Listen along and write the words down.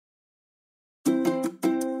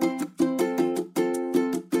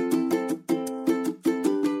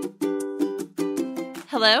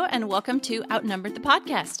Hello, and welcome to Outnumbered the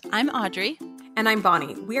Podcast. I'm Audrey. And I'm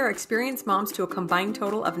Bonnie. We are experienced moms to a combined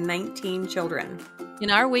total of 19 children.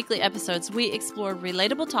 In our weekly episodes, we explore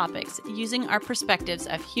relatable topics using our perspectives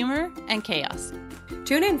of humor and chaos.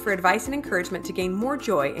 Tune in for advice and encouragement to gain more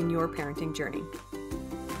joy in your parenting journey.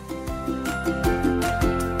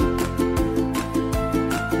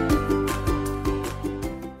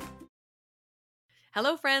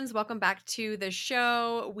 Hello, friends. Welcome back to the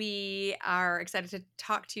show. We are excited to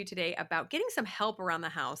talk to you today about getting some help around the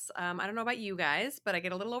house. I don't know about you guys, but I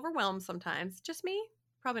get a little overwhelmed sometimes. Just me?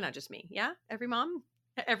 Probably not just me. Yeah? Every mom?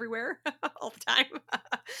 Everywhere? All the time?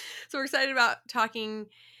 So we're excited about talking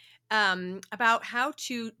about how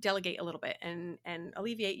to delegate a little bit and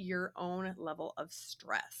alleviate your own level of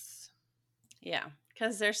stress. Yeah,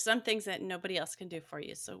 because there's some things that nobody else can do for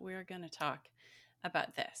you. So we're going to talk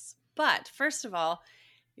about this. But first of all,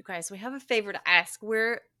 you guys, we have a favor to ask.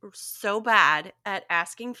 We're so bad at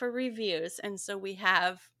asking for reviews, and so we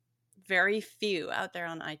have very few out there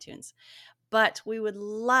on iTunes. But we would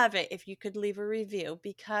love it if you could leave a review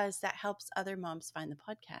because that helps other moms find the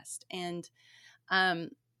podcast. And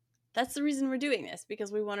that's the reason we're doing this,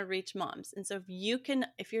 because we want to reach moms. And so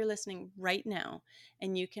if you're listening right now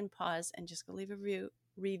and you can pause and just go leave a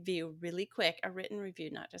review really quick, a written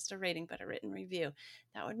review, not just a rating, but a written review,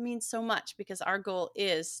 that would mean so much because our goal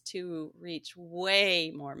is to reach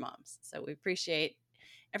way more moms. So we appreciate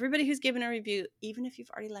everybody who's given a review. Even if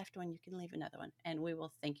you've already left one, you can leave another one, and we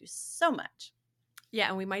will thank you so much. Yeah,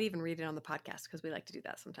 and we might even read it on the podcast because we like to do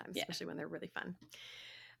that sometimes, especially when they're really fun.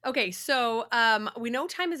 Okay, so we know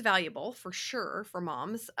time is valuable for sure for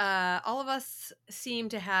moms. All of us seem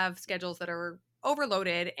to have schedules that are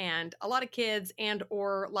overloaded and a lot of kids and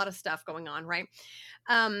or a lot of stuff going on, right?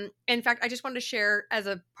 In fact, I just wanted to share as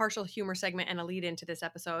a partial humor segment and a lead into this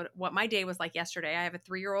episode what my day was like yesterday. I have a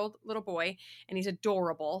 3-year-old little boy and he's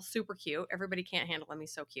adorable, super cute. Everybody can't handle him.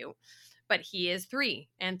 He's so cute. But he is 3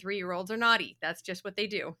 and 3-year-olds are naughty. That's just what they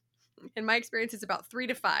do. In my experience, it's about 3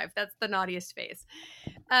 to 5. That's the naughtiest phase.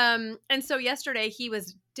 And so yesterday he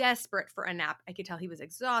was desperate for a nap. I could tell he was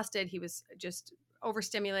exhausted. He was just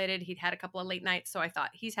overstimulated. He'd had a couple of late nights. So I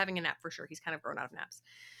thought he's having a nap for sure. He's kind of grown out of naps.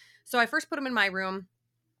 So I first put him in my room,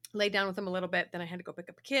 laid down with him a little bit. Then I had to go pick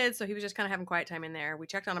up the kids. So he was just kind of having quiet time in there. We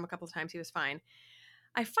checked on him a couple of times. He was fine.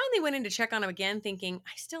 I finally went in to check on him again, thinking,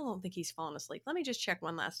 I still don't think he's fallen asleep. Let me just check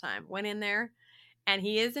one last time. Went in there and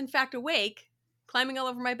he is in fact awake, climbing all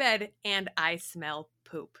over my bed, and I smell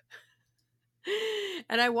poop.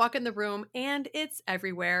 And I walk in the room and it's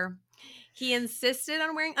everywhere. He insisted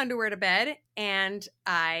on wearing underwear to bed, and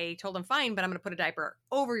I told him, fine, but I'm going to put a diaper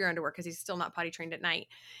over your underwear because he's still not potty trained at night.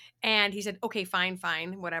 And he said, okay, fine,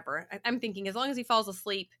 whatever. I'm thinking as long as he falls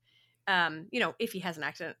asleep, if he has an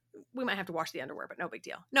accident, we might have to wash the underwear, but no big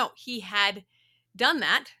deal. No, he had done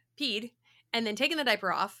that, peed, and then taken the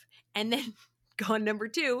diaper off, and then gone number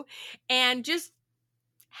 2, and just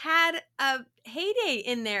had a heyday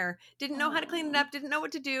in there. Didn't know how to clean it up. Didn't know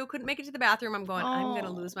what to do. Couldn't make it to the bathroom. I'm going, I'm going to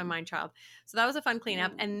lose my mind, child. So that was a fun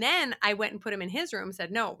cleanup. And then I went and put him in his room, said,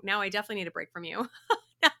 no, now I definitely need a break from you.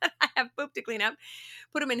 I have poop to clean up.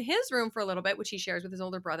 Put him in his room for a little bit, which he shares with his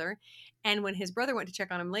older brother. And when his brother went to check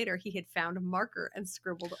on him later, he had found a marker and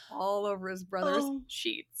scribbled all over his brother's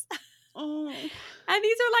sheets. And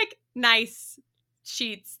these are like nice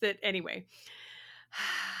sheets that, anyway.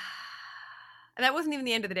 That wasn't even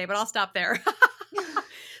the end of the day, but I'll stop there. So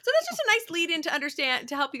that's just a nice lead in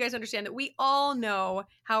to help you guys understand that we all know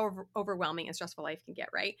how overwhelming and stressful life can get,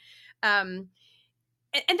 right? And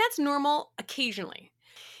that's normal occasionally.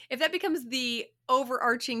 If that becomes the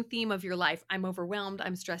overarching theme of your life, I'm overwhelmed,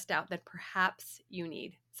 I'm stressed out, then perhaps you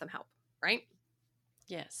need some help, right?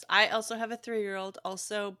 Yes. I also have a 3-year-old,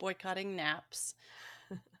 also boycotting naps,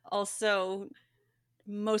 also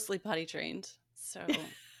mostly potty trained. So,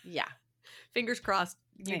 yeah. Fingers crossed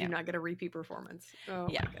you do not get a repeat performance. Oh,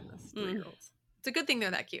 yeah. My goodness. 3-year-olds. It's a good thing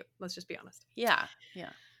they're that cute. Let's just be honest. Yeah. Yeah.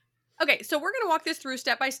 Okay. So we're going to walk this through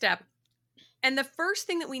step by step. And the first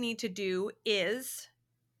thing that we need to do is,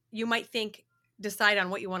 you might think, decide on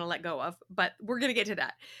what you want to let go of, but we're going to get to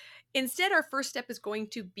that. Instead, our first step is going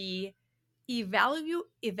to be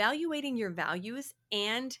evaluating your values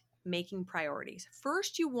and making priorities.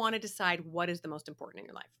 First, you want to decide what is the most important in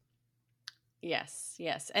your life. Yes,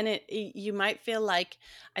 yes. And you might feel like,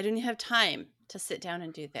 I don't have time to sit down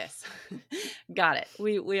and do this. Got it.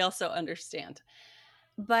 We also understand.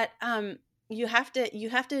 But you have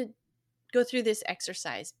to go through this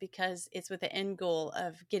exercise because it's with the end goal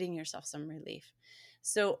of getting yourself some relief.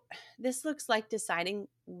 So this looks like deciding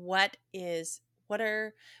what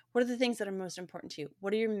are the things that are most important to you?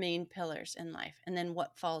 What are your main pillars in life? And then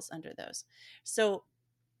what falls under those? So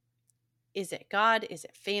Is it God? Is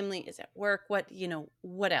it family? Is it work? What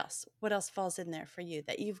else? What else falls in there for you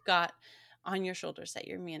that you've got on your shoulders that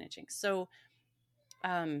you're managing? So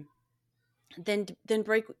um, then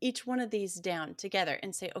break each one of these down together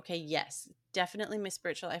and say, okay, yes, definitely my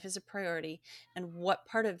spiritual life is a priority, and what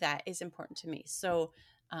part of that is important to me. So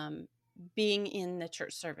being in the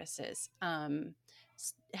church services,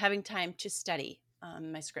 having time to study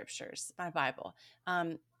my scriptures, my Bible,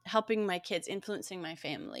 helping my kids, influencing my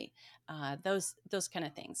family, those kind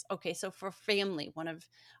of things. Okay, so for family, one of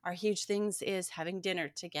our huge things is having dinner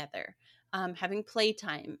together, having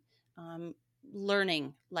playtime,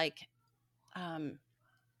 learning, um,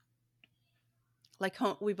 like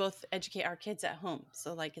home, we both educate our kids at home,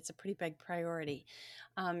 so like it's a pretty big priority.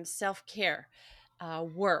 Self-care,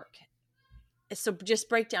 work. So just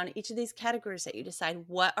break down each of these categories that you decide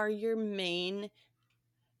what are your main.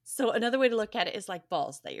 So another way to look at it is like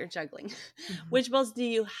balls that you're juggling. Mm-hmm. Which balls do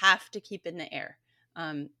you have to keep in the air,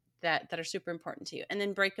 that are super important to you, and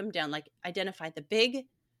then break them down. Like identify the big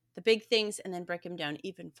things, and then break them down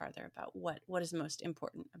even farther about what is most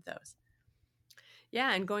important of those.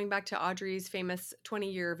 Yeah, and going back to Audrey's famous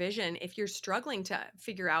 20-year vision, if you're struggling to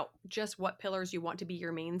figure out just what pillars you want to be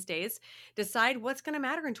your mainstays, decide what's going to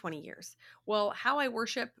matter in 20 years. Well, how I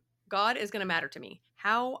worship God is going to matter to me.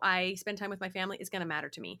 How I spend time with my family is going to matter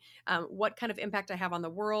to me. What kind of impact I have on the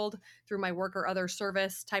world through my work or other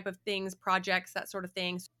service type of things, projects, that sort of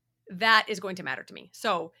thing, that is going to matter to me.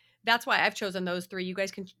 So that's why I've chosen those three. You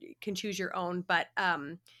guys can choose your own, but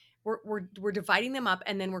we're dividing them up,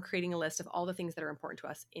 and then we're creating a list of all the things that are important to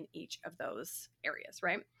us in each of those areas,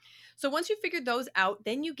 right? So once you've figured those out,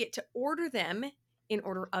 then you get to order them in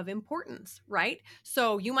order of importance, right?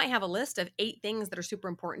 So you might have a list of 8 things that are super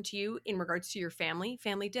important to you in regards to your family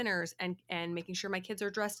dinners, and making sure my kids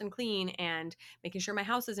are dressed and clean, and making sure my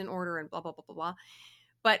house is in order, and blah blah blah blah blah.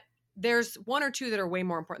 But there's 1 or 2 that are way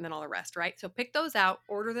more important than all the rest, right? So pick those out,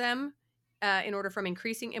 order them in order from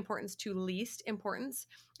increasing importance to least importance,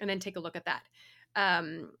 and then take a look at that.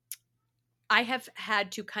 I have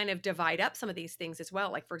had to kind of divide up some of these things as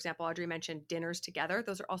well. Like, for example, Audrey mentioned dinners together.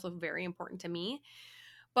 Those are also very important to me.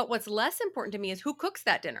 But what's less important to me is who cooks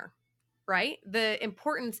that dinner, right? The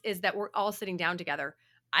importance is that we're all sitting down together.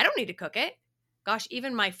 I don't need to cook it. Gosh,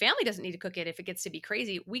 even my family doesn't need to cook it if it gets to be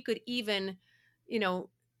crazy. We could even,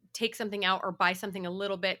 take something out or buy something a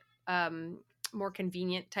little bit more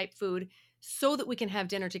convenient type food so that we can have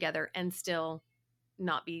dinner together and still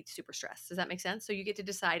not be super stressed. Does that make sense? So you get to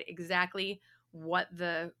decide exactly what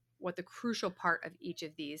the crucial part of each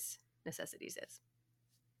of these necessities is.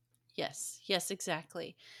 Yes,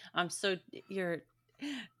 exactly. So you're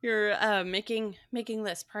making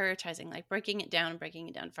lists, prioritizing, like breaking it down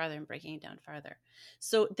farther, and breaking it down farther.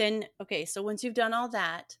 So then, okay, so once you've done all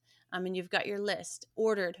that, and you've got your list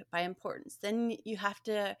ordered by importance, then you have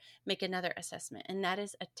to make another assessment, and that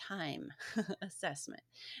is a time assessment.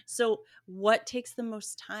 So what takes the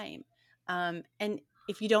most time? And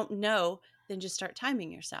if you don't know, then just start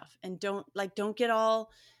timing yourself, and don't get all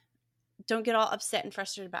upset and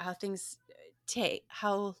frustrated about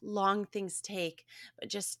how long things take, but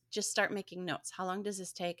just start making notes. How long does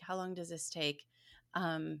this take?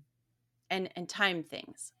 And time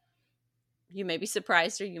things. You may be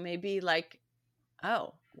surprised, or you may be like,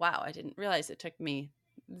 oh wow, I didn't realize it took me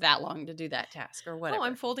that long to do that task, or whatever. Oh,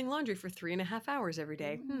 I'm folding laundry for 3.5 hours every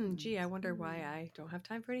day. Gee, I wonder why I don't have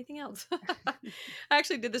time for anything else. I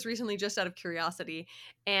actually did this recently just out of curiosity,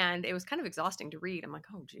 and it was kind of exhausting to read. I'm like,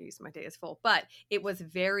 oh geez, my day is full. But it was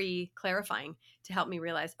very clarifying to help me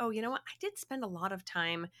realize, oh, you know what? I did spend a lot of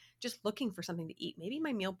time just looking for something to eat. Maybe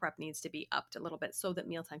my meal prep needs to be upped a little bit so that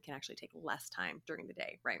mealtime can actually take less time during the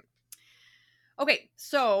day, right? Okay,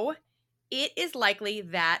 so it is likely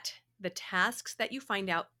that the tasks that you find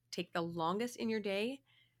out take the longest in your day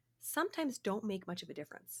sometimes don't make much of a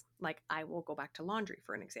difference. Like, I will go back to laundry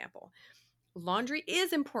for an example. Laundry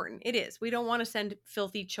is important. It is. We don't want to send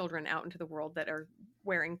filthy children out into the world that are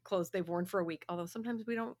wearing clothes they've worn for a week, although sometimes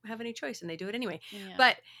we don't have any choice and they do it anyway. Yeah.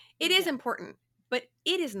 But it is important, but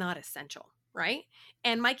it is not essential, right?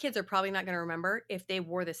 And my kids are probably not going to remember if they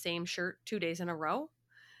wore the same shirt 2 days in a row,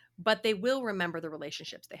 but they will remember the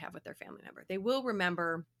relationships they have with their family member. They will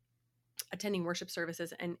remember attending worship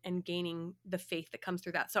services and gaining the faith that comes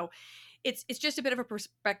through that. So it's just a bit of a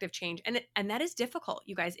perspective change. And that is difficult,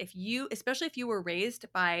 you guys. Especially if you were raised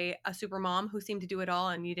by a super mom who seemed to do it all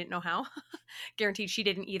and you didn't know how, guaranteed she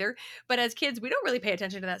didn't either. But as kids, we don't really pay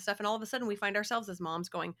attention to that stuff. And all of a sudden we find ourselves as moms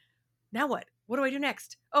going, now what? What do I do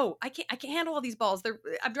next? Oh, I can't handle all these balls.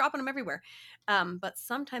 I'm dropping them everywhere. But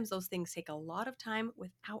sometimes those things take a lot of time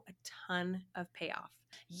without a ton of payoff.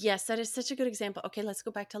 Yes, that is such a good example. Okay, let's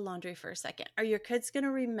go back to laundry for a second. Are your kids going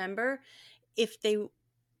to remember if the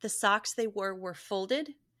socks they wore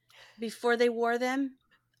folded before they wore them,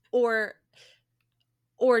 or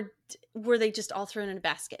were they just all thrown in a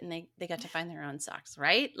basket and they got to find their own socks,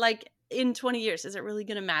 right? Like in 20 years, is it really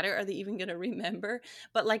going to matter? Are they even going to remember?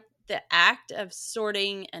 But like the act of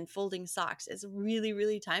sorting and folding socks is really,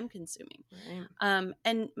 really time consuming. Right.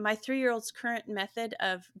 And my 3-year-old's current method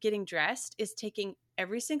of getting dressed is taking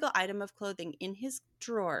every single item of clothing in his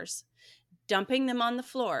drawers, dumping them on the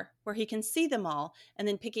floor where he can see them all, and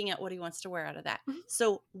then picking out what he wants to wear out of that.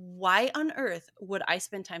 So why on earth would I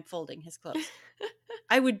spend time folding his clothes?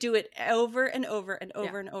 I would do it over and over and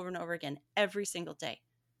over and over and over again every single day.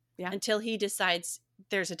 Yeah. Until he decides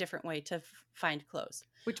there's a different way to find clothes.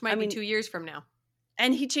 Which might be 2 years from now.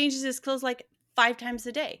 And he changes his clothes like 5 times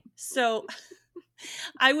a day. So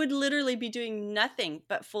I would literally be doing nothing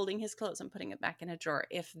but folding his clothes and putting it back in a drawer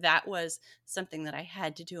if that was something that I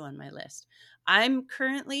had to do on my list. I'm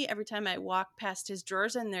currently, every time I walk past his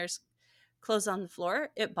drawers and there's clothes on the floor,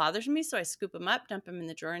 it bothers me. So I scoop them up, dump them in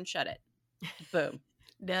the drawer, and shut it. Boom.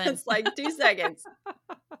 Done. It's like 2 seconds.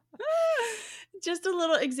 Just a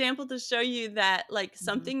little example to show you that like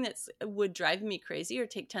something that's would drive me crazy or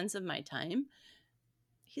take tons of my time,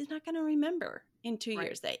 he's not going to remember in 2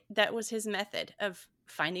 years. That was his method of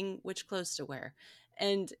finding which clothes to wear.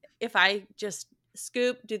 And if I just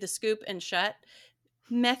do the scoop and shut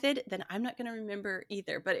method, then I'm not going to remember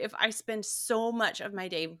either. But if I spend so much of my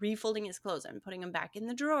day refolding his clothes and putting them back in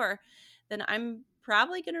the drawer, then I'm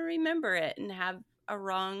probably going to remember it and have a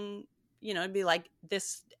wrong, it'd be like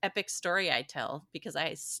this epic story I tell because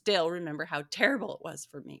I still remember how terrible it was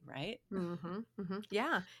for me, right?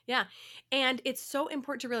 Yeah. And it's so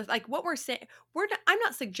important to realize, like what we're saying, I'm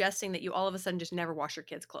not suggesting that you all of a sudden just never wash your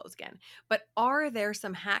kids' clothes again, but are there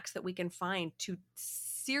some hacks that we can find to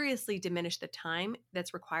seriously diminish the time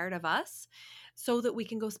that's required of us so that we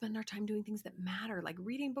can go spend our time doing things that matter, like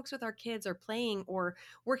reading books with our kids or playing or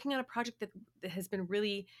working on a project that has been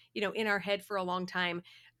really, in our head for a long time.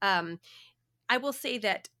 I will say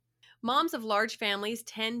that moms of large families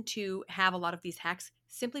tend to have a lot of these hacks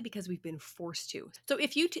simply because we've been forced to. So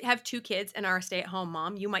if you have 2 kids and are a stay-at-home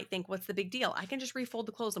mom, you might think, what's the big deal? I can just refold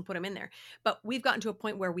the clothes and put them in there. But we've gotten to a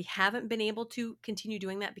point where we haven't been able to continue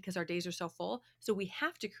doing that because our days are so full. So we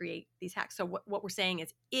have to create these hacks. So what we're saying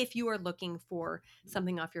is if you are looking for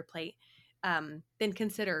something off your plate, then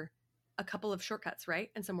consider a couple of shortcuts,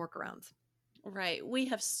 right? And some workarounds. Right. We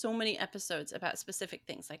have so many episodes about specific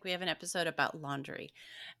things. Like we have an episode about laundry,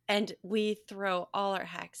 and we throw all our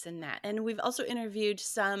hacks in that. And we've also interviewed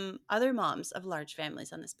some other moms of large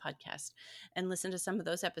families on this podcast and listened to some of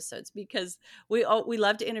those episodes because we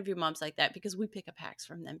love to interview moms like that because we pick up hacks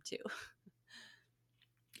from them too.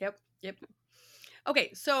 Yep.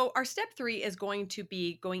 Okay, so our step 3 is going to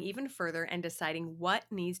be going even further and deciding what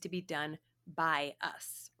needs to be done by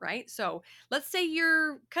us, right? So let's say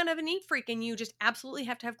you're kind of a neat freak and you just absolutely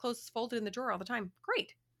have to have clothes folded in the drawer all the time.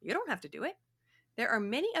 Great. You don't have to do it. There are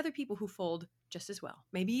many other people who fold just as well,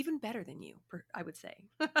 maybe even better than you, I would say.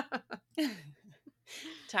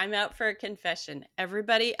 Time out for a confession.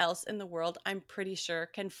 Everybody else in the world, I'm pretty sure,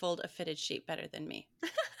 can fold a fitted sheet better than me.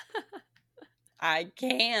 I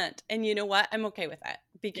can't. And you know what? I'm okay with that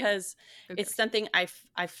because it's something I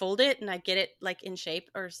fold it and I get it like in shape,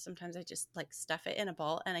 or sometimes I just like stuff it in a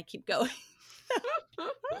ball and I keep going.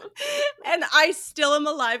 And I still am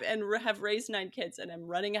alive and have raised 9 kids and I'm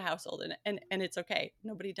running a household and it's okay.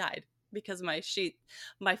 Nobody died because my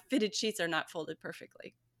fitted sheets are not folded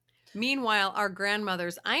perfectly. Meanwhile, our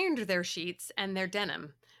grandmothers ironed their sheets and their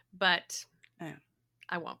denim, but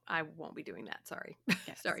I won't be doing that. Sorry.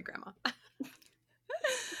 Yes. Sorry, Grandma.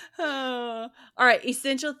 Oh. All right.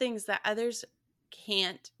 Essential things that others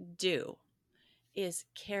can't do is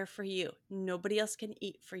care for you. Nobody else can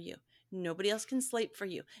eat for you. Nobody else can sleep for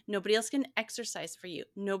you. Nobody else can exercise for you.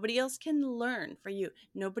 Nobody else can learn for you.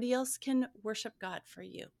 Nobody else can worship God for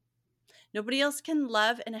you. Nobody else can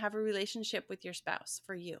love and have a relationship with your spouse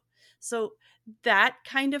for you. So that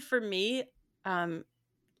kind of, for me,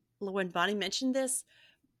 when Bonnie mentioned this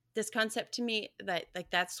concept to me, that like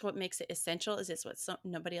that's what makes it essential, is it's what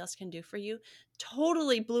nobody else can do for you,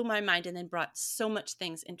 totally blew my mind and then brought so much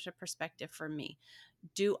things into perspective for me.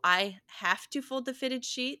 Do I have to fold the fitted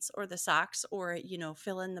sheets or the socks or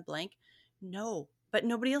fill in the blank? No, but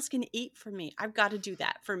nobody else can eat for me. I've got to do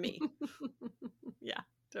that for me. Yeah,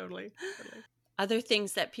 totally. Other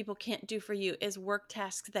things that people can't do for you is work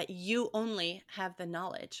tasks that you only have the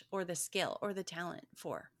knowledge or the skill or the talent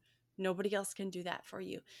for. Nobody else can do that for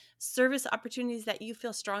you. Service opportunities that you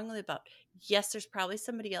feel strongly about. Yes, there's probably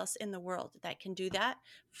somebody else in the world that can do that,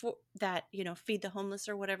 for that, feed the homeless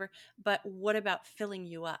or whatever. But what about filling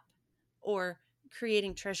you up or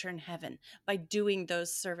creating treasure in heaven by doing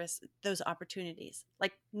those opportunities?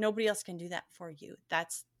 Like, nobody else can do that for you.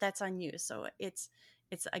 That's on you. So it's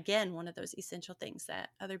again one of those essential things that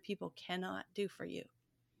other people cannot do for you.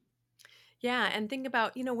 Yeah, and think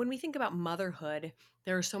about, when we think about motherhood,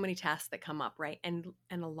 there are so many tasks that come up, right? And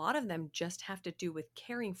a lot of them just have to do with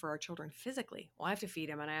caring for our children physically. Well, I have to feed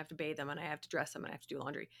them and I have to bathe them and I have to dress them and I have to do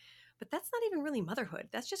laundry. But that's not even really motherhood.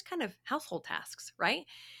 That's just kind of household tasks, right?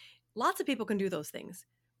 Lots of people can do those things,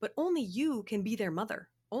 but only you can be their mother.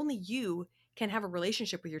 Only you can have a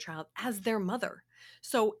relationship with your child as their mother.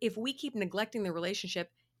 So if we keep neglecting the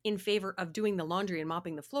relationship in favor of doing the laundry and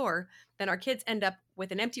mopping the floor, then our kids end up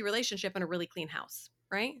with an empty relationship and a really clean house,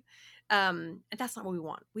 right? And that's not what we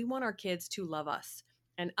want. We want our kids to love us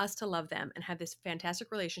and us to love them and have this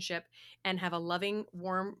fantastic relationship and have a loving,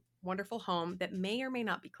 warm, wonderful home that may or may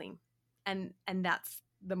not be clean. And that's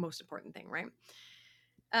the most important thing, right?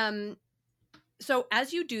 So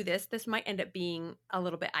as you do this might end up being a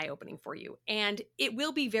little bit eye-opening for you. And it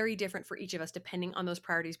will be very different for each of us depending on those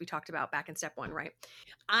priorities we talked about back in step 1, right?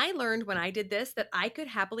 I learned when I did this that I could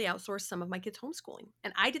happily outsource some of my kids' homeschooling.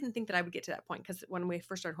 And I didn't think that I would get to that point because when we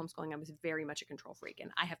first started homeschooling, I was very much a control freak and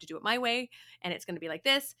I have to do it my way and it's going to be like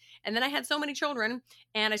this. And then I had so many children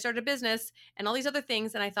and I started a business and all these other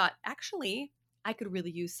things. And I thought, actually, I could really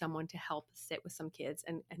use someone to help sit with some kids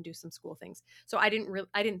and do some school things. So I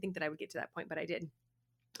didn't think that I would get to that point, but I did.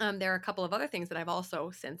 There are a couple of other things that I've also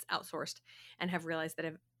since outsourced and have realized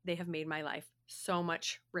that they have made my life so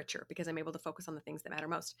much richer because I'm able to focus on the things that matter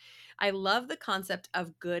most. I love the concept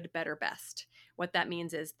of good, better, best. What that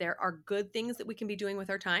means is there are good things that we can be doing with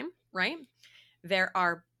our time, right? There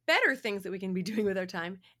are better things that we can be doing with our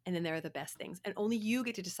time, and then there are the best things. And only you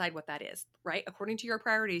get to decide what that is, right? According to your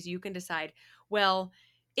priorities, you can decide, well,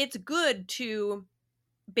 it's good to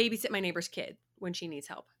babysit my neighbor's kid when she needs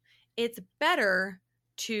help. It's better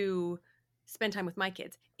to spend time with my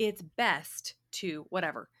kids. It's best to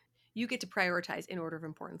whatever. You get to prioritize in order of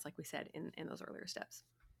importance, like we said in those earlier steps.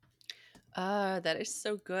 That is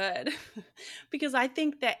so good. Because I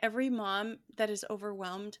think that every mom that is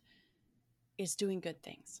overwhelmed is doing good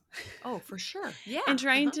things. Oh, for sure. Yeah. And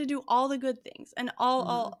trying to do all the good things and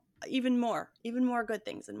all even more good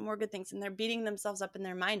things and more good things. And they're beating themselves up in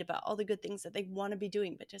their mind about all the good things that they want to be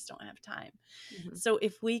doing, but just don't have time. Mm-hmm. So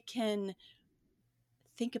if we can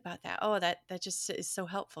think about that, that just is so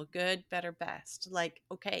helpful. Good, better, best. Like,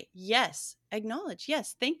 okay, yes, acknowledge,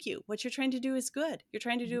 yes, thank you. What you're trying to do is good. You're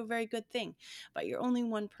trying to do a very good thing, but you're only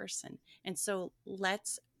one person. And so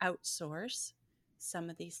let's outsource some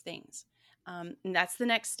of these things. And that's the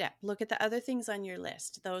next step. Look at the other things on your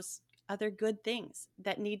list, those other good things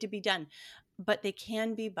that need to be done, but they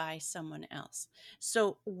can be by someone else.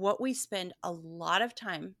 So what we spend a lot of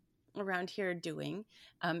time around here doing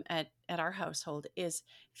at our household is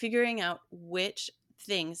figuring out which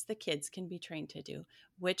things the kids can be trained to do,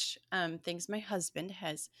 which things my husband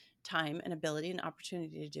has time and ability and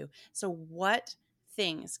opportunity to do. So what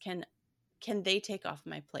things can they take off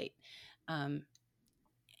my plate, and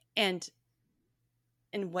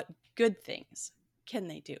what good things can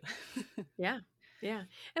they do? Yeah. Yeah.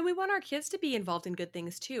 And we want our kids to be involved in good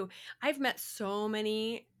things too. I've met so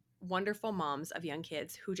many wonderful moms of young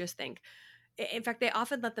kids who just think, in fact, they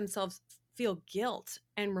often let themselves feel guilt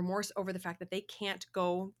and remorse over the fact that they can't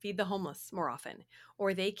go feed the homeless more often,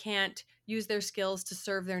 or they can't use their skills to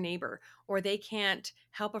serve their neighbor, or they can't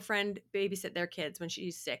help a friend babysit their kids when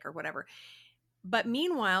she's sick or whatever. But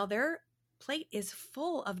meanwhile, their plate is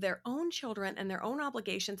full of their own children and their own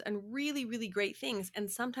obligations and really, really great things. And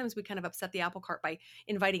sometimes we kind of upset the apple cart by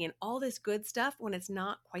inviting in all this good stuff when it's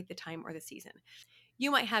not quite the time or the season. You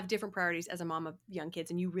might have different priorities as a mom of young kids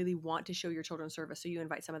and you really want to show your children service, so you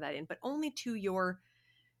invite some of that in, but only to your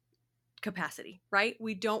capacity, right?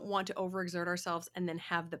 We don't want to overexert ourselves and then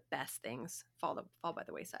have the best things fall by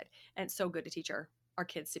the wayside. And it's so good to teach our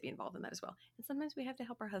kids to be involved in that as well. And sometimes we have to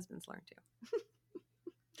help our husbands learn too.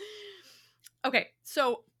 Okay,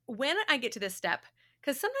 so when I get to this step,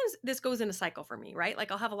 because sometimes this goes in a cycle for me, right?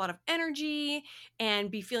 Like I'll have a lot of energy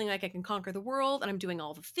and be feeling like I can conquer the world and I'm doing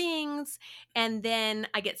all the things. And then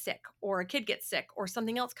I get sick or a kid gets sick or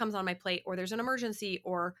something else comes on my plate or there's an emergency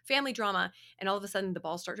or family drama. And all of a sudden the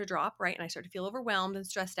balls start to drop, right? And I start to feel overwhelmed and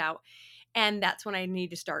stressed out. And that's when I need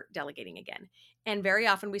to start delegating again. And very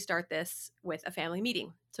often we start this with a family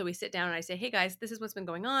meeting. So we sit down and I say, hey guys, this is what's been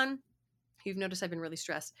going on. You've noticed I've been really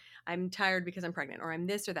stressed. I'm tired because I'm pregnant, or I'm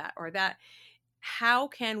this or that or that. How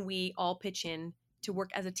can we all pitch in to work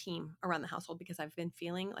as a team around the household? Because I've been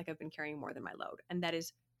feeling like I've been carrying more than my load. And that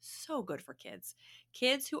is so good for kids.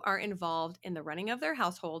 Kids who are involved in the running of their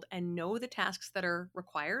household and know the tasks that are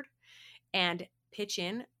required and pitch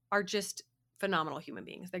in are just phenomenal human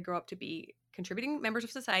beings. They grow up to be contributing members of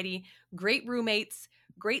society, great roommates,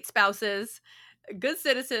 great spouses, good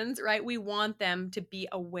citizens, right? We want them to be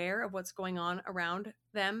aware of what's going on around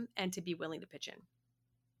them and to be willing to pitch in.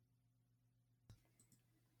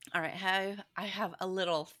 All right, I have a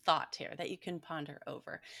little thought here that you can ponder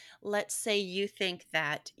over. Let's say you think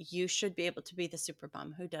that you should be able to be the super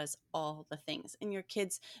mom who does all the things. And your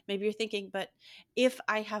kids, maybe you're thinking, but if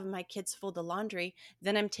I have my kids fold the laundry,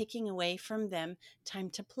 then I'm taking away from them time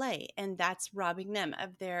to play. And that's robbing them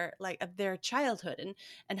of their childhood.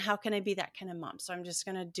 And how can I be that kind of mom? So I'm just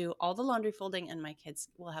gonna do all the laundry folding and my kids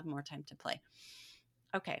will have more time to play.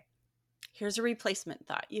 Okay. Here's a replacement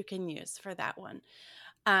thought you can use for that one.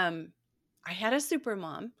 I had a super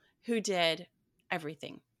mom who did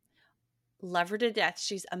everything. Love her to death.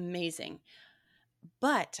 She's amazing.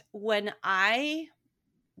 But when I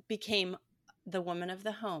became the woman of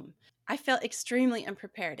the home, I felt extremely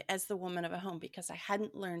unprepared as the woman of a home because I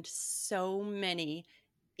hadn't learned so many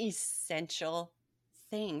essential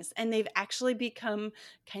things. And they've actually become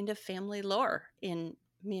kind of family lore in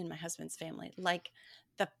me and my husband's family. Like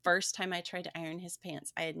the first time I tried to iron his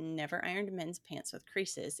pants, I had never ironed men's pants with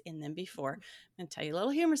creases in them before. I'm going to tell you a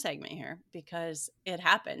little humor segment here because it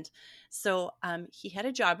happened. So he had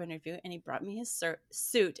a job interview and he brought me his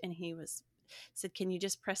suit and he said, can you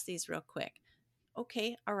just press these real quick?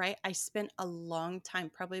 Okay, all right. I spent a long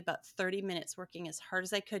time, probably about 30 minutes, working as hard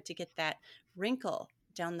as I could to get that wrinkle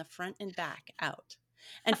down the front and back out.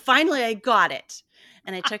 And finally I got it.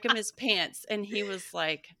 And I took him his pants and he was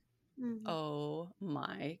like, oh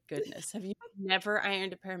my goodness, have you never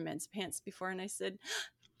ironed a pair of men's pants before? And I said,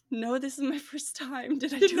 no, this is my first time.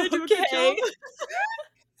 Did I do okay?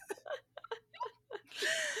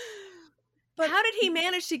 But how did he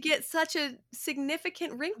manage to get such a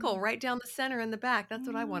significant wrinkle right down the center in the back? That's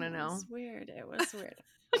what I want to know. It was weird. It was weird.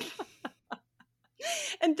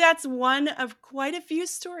 And that's one of quite a few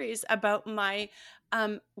stories about my,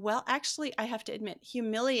 well, actually, I have to admit,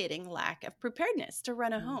 humiliating lack of preparedness to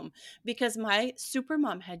run a home because my super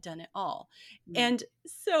mom had done it all. And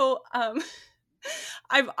so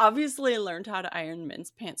I've obviously learned how to iron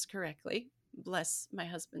men's pants correctly. Bless my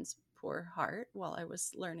husband's poor heart while I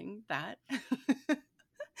was learning that.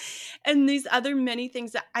 And these other many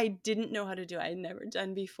things that I didn't know how to do, I had never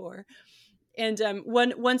done before. And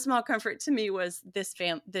one small comfort to me was this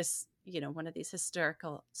one of these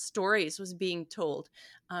historical stories was being told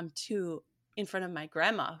to in front of my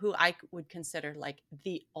grandma, who I would consider like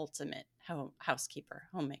the ultimate housekeeper,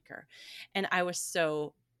 homemaker. And I was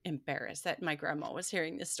so embarrassed that my grandma was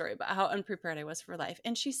hearing this story about how unprepared I was for life.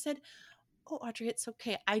 And she said, oh, Audrey, it's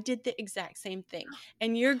okay. I did the exact same thing.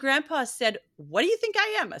 And your grandpa said, what do you think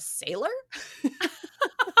I am, a sailor?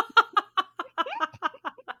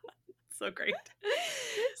 So great.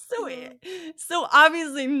 So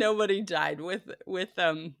obviously nobody died with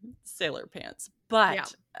sailor pants,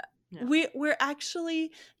 but we're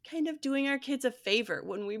actually kind of doing our kids a favor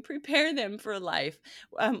when we prepare them for life.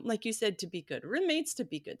 Like you said, to be good roommates, to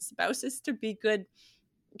be good spouses, to be good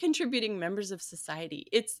contributing members of society.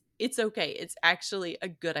 It's okay. It's actually a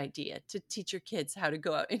good idea to teach your kids how to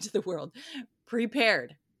go out into the world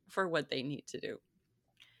prepared for what they need to do.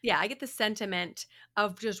 Yeah, I get the sentiment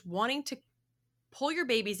of just wanting to pull your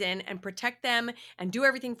babies in and protect them and do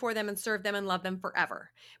everything for them and serve them and love them forever.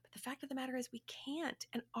 But the fact of the matter is we can't.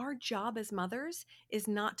 And our job as mothers is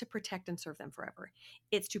not to protect and serve them forever.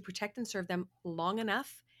 It's to protect and serve them long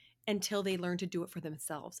enough until they learn to do it for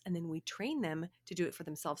themselves. And then we train them to do it for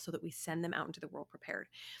themselves so that we send them out into the world prepared.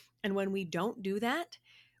 And when we don't do that,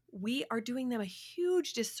 we are doing them a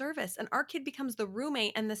huge disservice. And our kid becomes the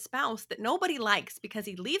roommate and the spouse that nobody likes because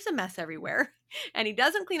he leaves a mess everywhere and he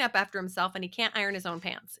doesn't clean up after himself and he can't iron his own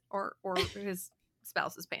pants or his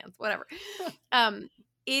spouse's pants, whatever.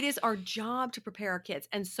 It is our job to prepare our kids.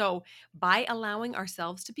 And so by allowing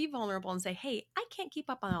ourselves to be vulnerable and say, hey, I can't keep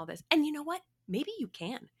up on all this. And you know what? Maybe you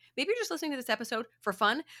can. Maybe you're just listening to this episode for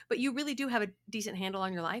fun, but you really do have a decent handle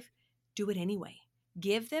on your life. Do it anyway.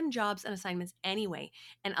 Give them jobs and assignments anyway,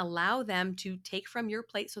 and allow them to take from your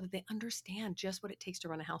plate so that they understand just what it takes to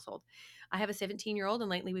run a household. I have a 17-year-old, and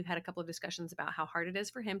lately we've had a couple of discussions about how hard it is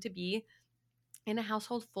for him to be in a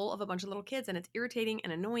household full of a bunch of little kids, and it's irritating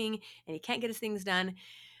and annoying, and he can't get his things done.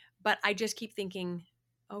 But I just keep thinking,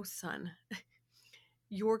 oh, son,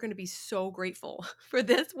 you're going to be so grateful for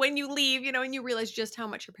this when you leave, and you realize just how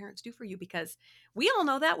much your parents do for you, because we all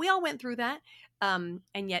know that. We all went through that. And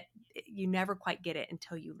yet you never quite get it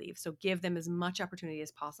until you leave. So give them as much opportunity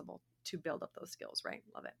as possible to build up those skills, right?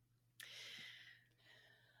 Love it.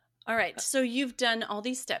 All right. So you've done all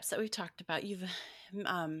these steps that we've talked about. You've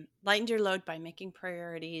lightened your load by making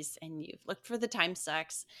priorities, and you've looked for the time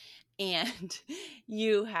sucks, and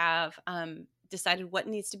you have decided what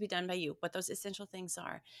needs to be done by you, what those essential things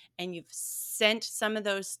are. And you've sent some of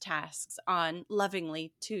those tasks on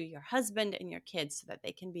lovingly to your husband and your kids so that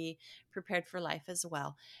they can be prepared for life as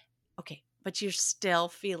well. Okay, but you're still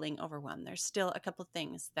feeling overwhelmed. There's still a couple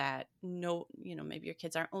things that maybe your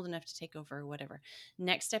kids aren't old enough to take over or whatever.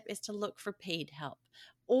 Next step is to look for paid help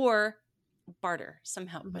or barter some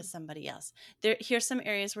help with somebody else. Here's some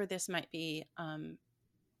areas where this might be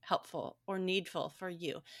helpful or needful for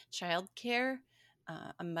you: childcare,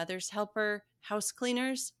 a mother's helper, house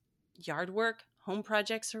cleaners, yard work, home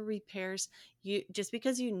projects or repairs. You just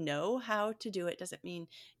because you know how to do it doesn't mean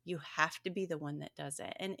you have to be the one that does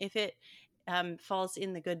it. And if it falls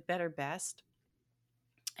in the good, better, best,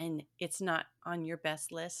 and it's not on your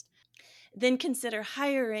best list, then consider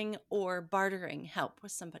hiring or bartering help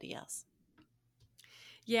with somebody else.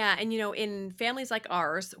 Yeah. And, in families like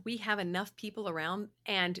ours, we have enough people around,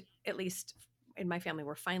 and at least in my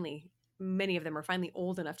family, many of them are finally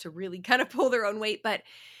old enough to really kind of pull their own weight. But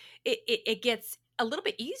it gets a little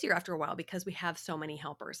bit easier after a while because we have so many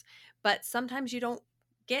helpers. But sometimes you don't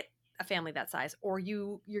get a family that size, or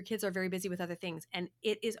your kids are very busy with other things, and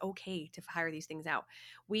it is okay to hire these things out.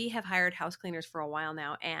 We have hired house cleaners for a while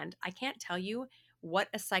now, and I can't tell you what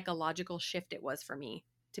a psychological shift it was for me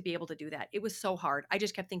to be able to do that. It was so hard. I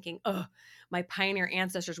just kept thinking, oh, my pioneer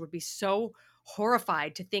ancestors would be so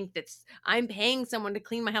horrified to think that I'm paying someone to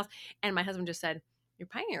clean my house. And my husband just said, your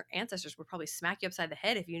pioneer ancestors would probably smack you upside the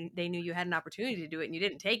head if they knew you had an opportunity to do it and you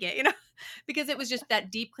didn't take it, because it was just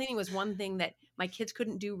that deep cleaning was one thing that my kids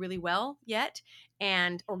couldn't do really well yet,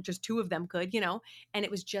 or just two of them could, and it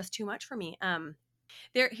was just too much for me.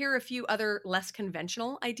 Here are a few other less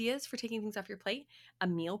conventional ideas for taking things off your plate. A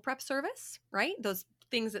meal prep service, right? Those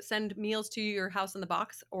things that send meals to your house in the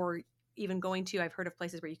box, or even I've heard of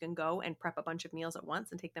places where you can go and prep a bunch of meals at once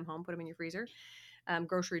and take them home, put them in your freezer.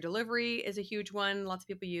 Grocery delivery is a huge one. Lots of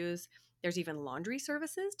people use. There's even laundry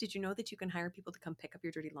services. Did you know that you can hire people to come pick up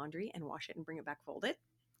your dirty laundry and wash it and bring it back folded?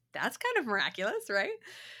 That's kind of miraculous, right?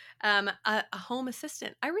 A home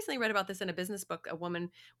assistant. I recently read about this in a business book. A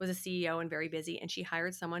woman was a CEO and very busy, and she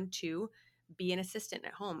hired someone to be an assistant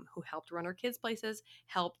at home who helped run her kids' places,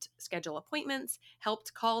 helped schedule appointments,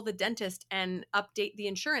 helped call the dentist and update the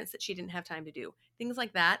insurance that she didn't have time to do. Things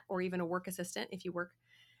like that, or even a work assistant if you work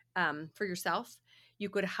for yourself. You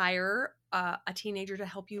could hire a teenager to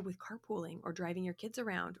help you with carpooling or driving your kids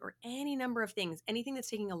around, or any number of things. Anything that's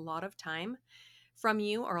taking a lot of time from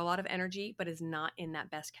you or a lot of energy but is not in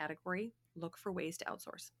that best category, look for ways to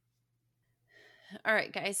outsource. All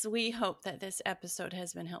right, guys, we hope that this episode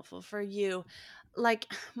has been helpful for you. Like,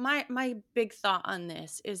 my big thought on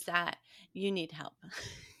this is that you need help.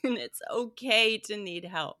 And it's okay to need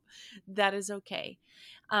help. That is okay.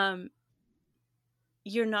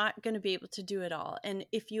 You're not going to be able to do it all. And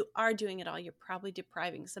if you are doing it all, you're probably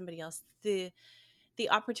depriving somebody else the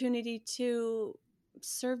opportunity to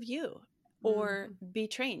serve you or be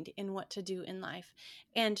trained in what to do in life.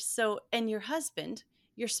 And your husband,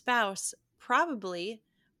 your spouse, probably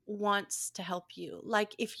wants to help you.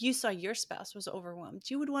 Like, if you saw your spouse was overwhelmed,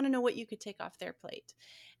 you would want to know what you could take off their plate.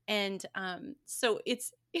 And so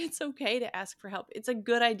it's okay to ask for help. It's a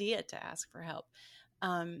good idea to ask for help.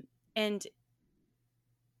 And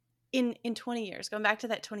in 20 years, going back to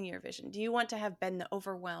that 20-year vision, do you want to have been the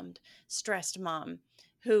overwhelmed, stressed mom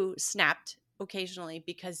who snapped occasionally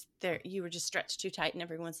because you were just stretched too tight, and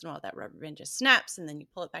every once in a while that rubber band just snaps and then you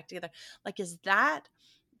pull it back together? Like, is that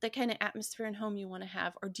the kind of atmosphere and home you want to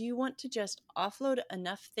have? Or do you want to just offload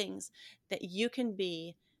enough things that you can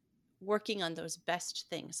be working on those best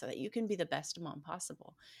things so that you can be the best mom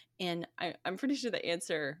possible? And I'm pretty sure the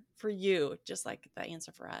answer for you, just like the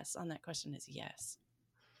answer for us on that question, is yes.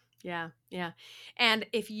 Yeah. Yeah. And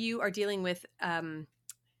if you are dealing with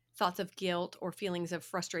thoughts of guilt or feelings of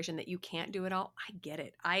frustration that you can't do it all, I get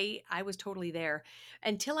it. I was totally there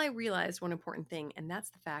until I realized one important thing, and that's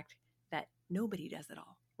the fact that nobody does it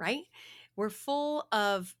all, right?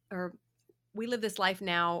 We live this life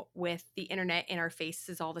now with the internet in our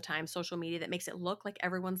faces all the time, social media, that makes it look like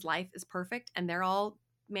everyone's life is perfect and they're all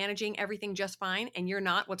managing everything just fine, and you're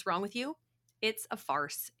not. What's wrong with you? It's a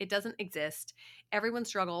farce. It doesn't exist. Everyone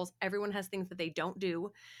struggles. Everyone has things that they don't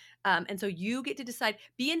do. And so you get to decide,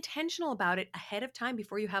 be intentional about it ahead of time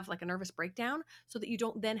before you have like a nervous breakdown, so that you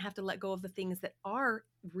don't then have to let go of the things that are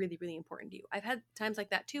really, really important to you. I've had times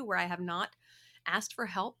like that too, where I have not asked for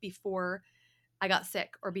help before I got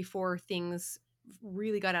sick or before things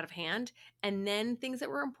really got out of hand. And then things that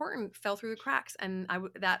were important fell through the cracks. And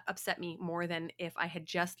that upset me more than if I had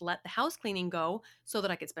just let the house cleaning go so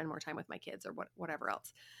that I could spend more time with my kids or whatever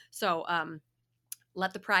else. So,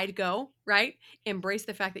 let the pride go, right? Embrace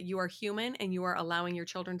the fact that you are human and you are allowing your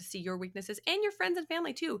children to see your weaknesses, and your friends and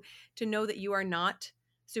family too, to know that you are not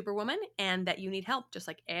Superwoman and that you need help just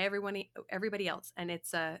like everybody else. And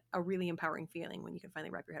it's a really empowering feeling when you can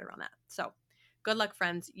finally wrap your head around that. So good luck,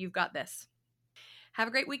 friends. You've got this. Have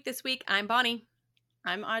a great week this week. I'm Bonnie.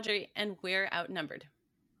 I'm Audrey, and we're outnumbered.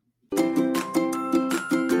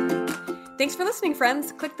 Thanks for listening,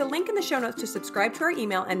 friends. Click the link in the show notes to subscribe to our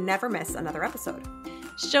email and never miss another episode.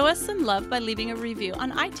 Show us some love by leaving a review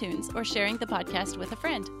on iTunes or sharing the podcast with a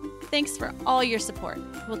friend. Thanks for all your support.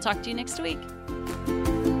 We'll talk to you next week.